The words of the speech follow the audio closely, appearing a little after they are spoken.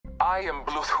I am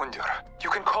Bloodhunder. You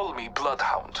can call me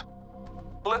Bloodhound.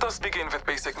 Let us begin with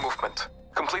basic movement.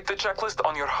 Complete the checklist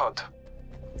on your HUD.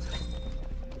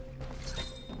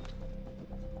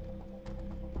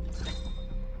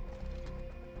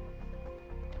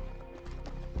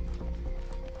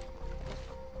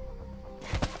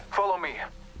 Follow me.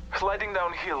 Sliding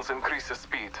down hills increases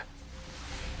speed.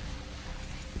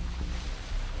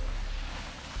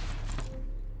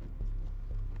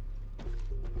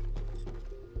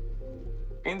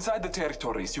 Inside the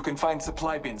territories, you can find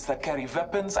supply bins that carry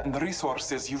weapons and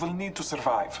resources you will need to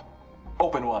survive.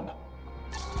 Open one.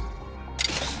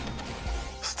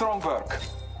 Strong work.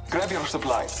 Grab your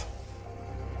supplies.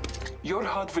 Your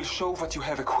HUD will show what you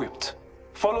have equipped.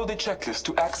 Follow the checklist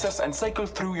to access and cycle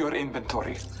through your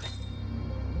inventory.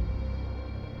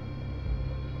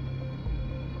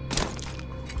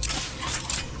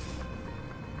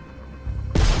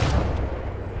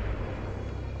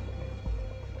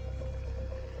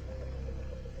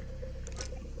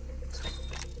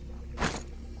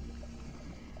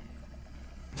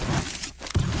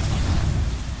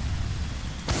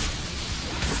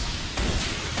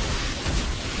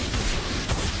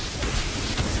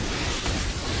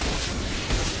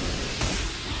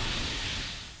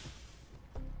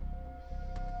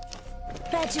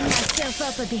 Patching myself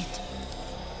up a bit.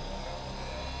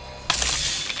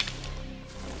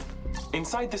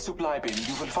 Inside the supply bin,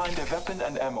 you will find a weapon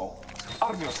and ammo.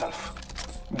 Arm yourself.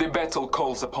 The battle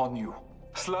calls upon you.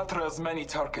 Slaughter as many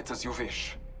targets as you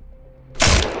wish.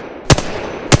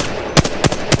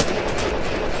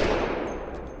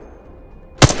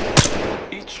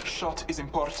 Each shot is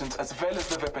important as well as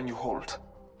the weapon you hold.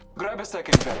 Grab a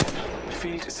second weapon. The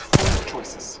field is full of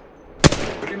choices.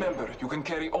 Remember, you can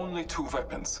carry only 2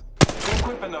 weapons. To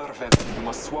equip another weapon, you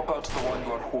must swap out the one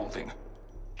you are holding.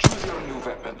 Choose your new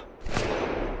weapon.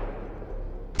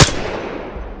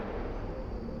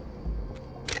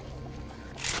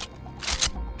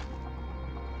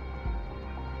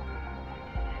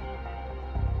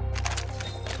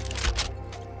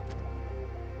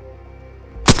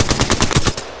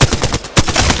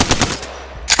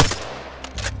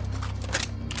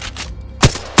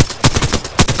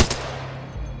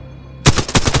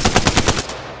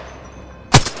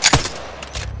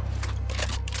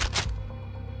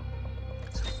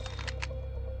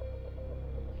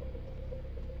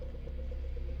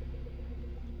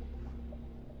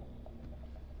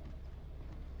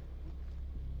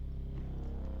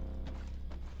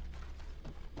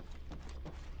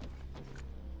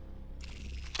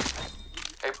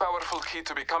 A powerful key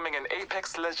to becoming an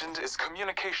Apex legend is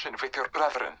communication with your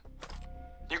brethren.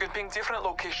 You can ping different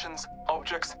locations,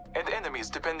 objects, and enemies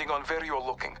depending on where you're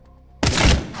looking.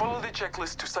 Follow the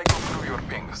checklist to cycle through your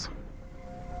pings.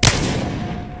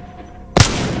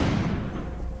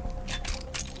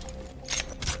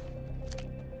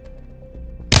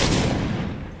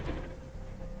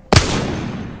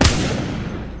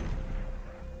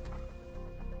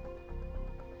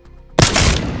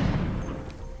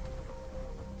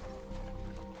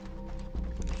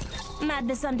 Might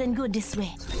be something good this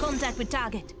way. Contact with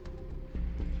target.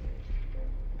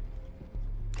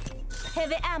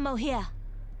 Heavy ammo here.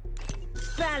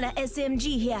 Prowler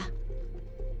SMG here.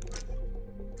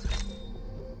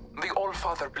 The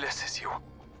All-Father blesses you.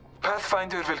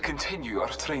 Pathfinder will continue your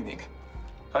training.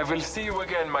 I will see you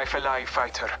again, my fellow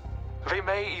fighter. We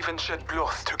may even shed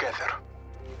blood together.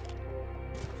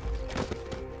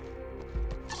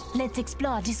 Let's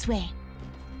explore this way.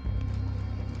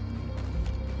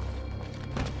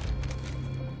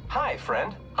 Hi,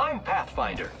 friend. I'm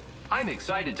Pathfinder. I'm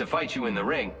excited to fight you in the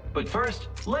ring, but first,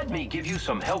 let me give you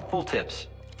some helpful tips.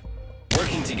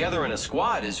 Working together in a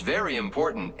squad is very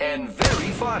important and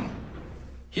very fun.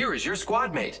 Here is your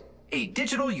squad mate, a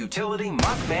digital utility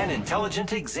Mothman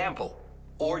intelligent example,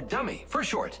 or dummy for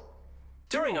short.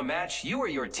 During a match, you or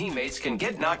your teammates can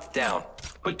get knocked down.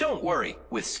 But don't worry,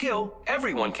 with skill,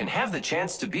 everyone can have the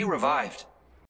chance to be revived.